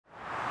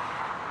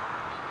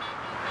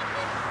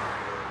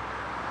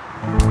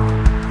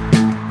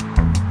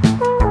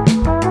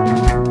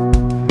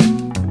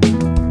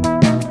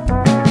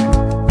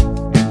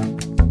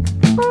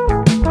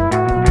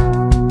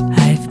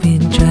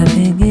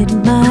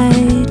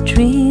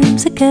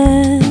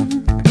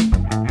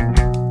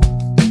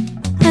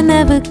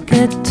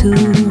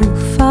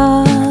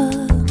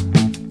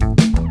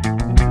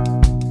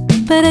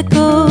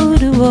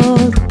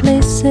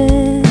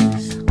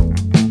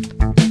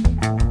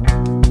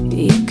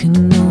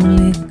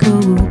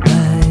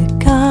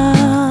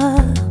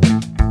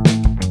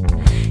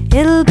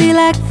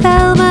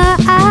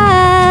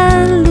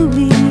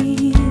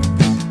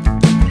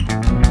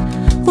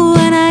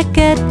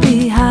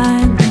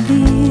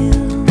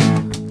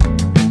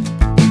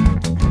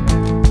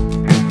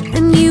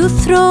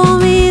throw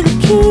me the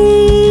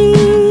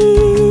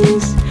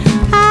keys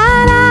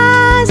and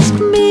ask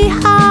me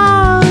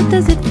how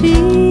does it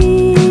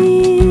feel.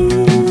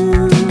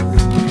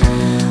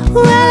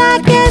 Well,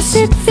 I guess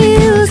it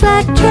feels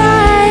like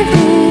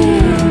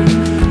driving.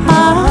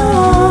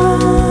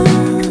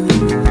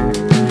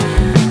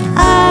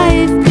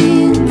 I've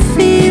been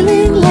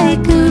feeling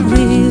like a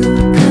real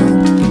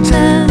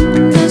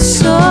contender.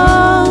 So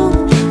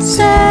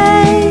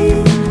say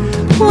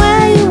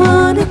where you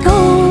wanna go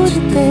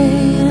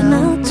today, and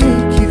I'll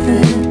take you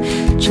there.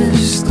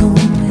 Just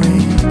don't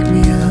wake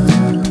me up.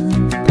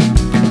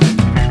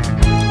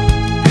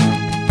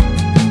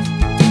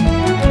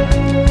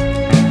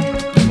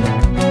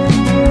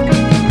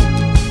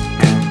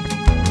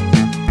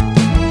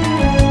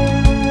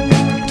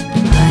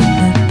 I'm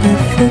a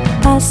perfect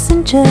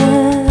passenger,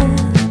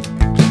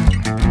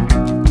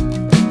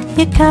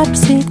 your cab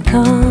seat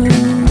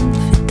confidant,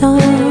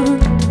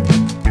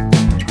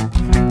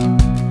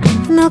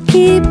 and I'll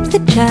keep the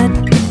chat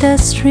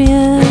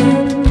pedestrian,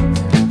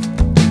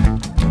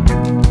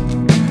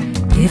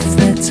 if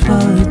that's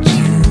what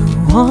you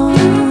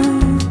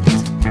want.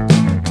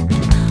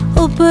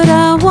 Oh, but I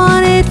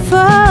want it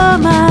for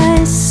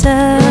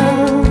myself.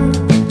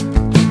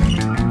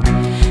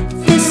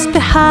 This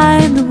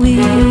behind the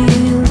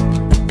wheel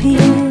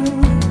appeal,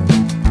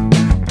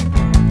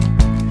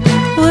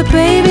 well,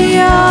 baby,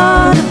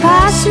 you're the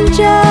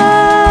passenger,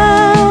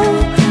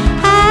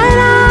 and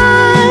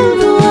I'm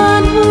the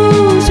one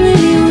who's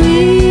really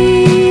real.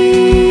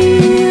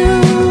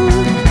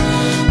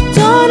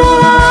 Don't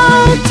hold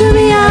on to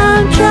me,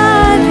 I'm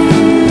driving.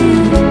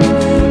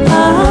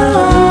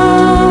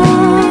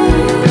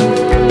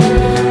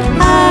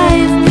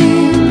 I've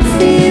been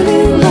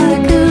feeling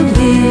like a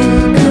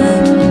real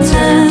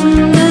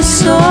contender.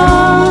 So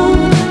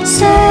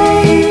say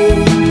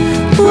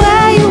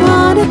where you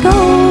wanna go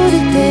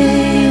today,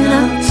 and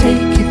I'll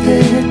take you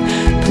there.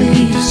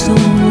 Please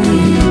don't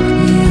wake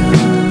me up.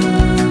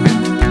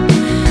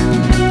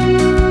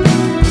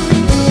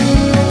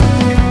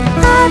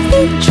 I've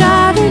been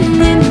driving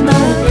in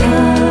my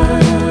car,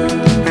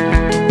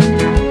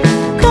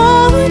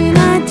 going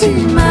 90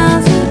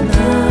 miles an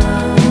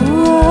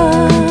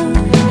hour,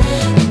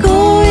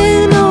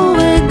 going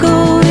nowhere,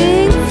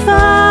 going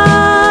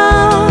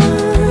far,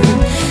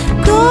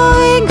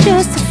 going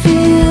just to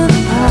feel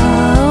the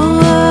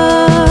power.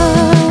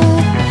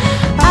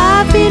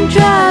 I've been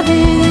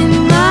driving in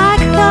my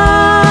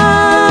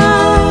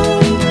car,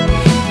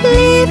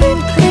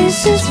 leaving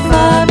places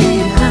far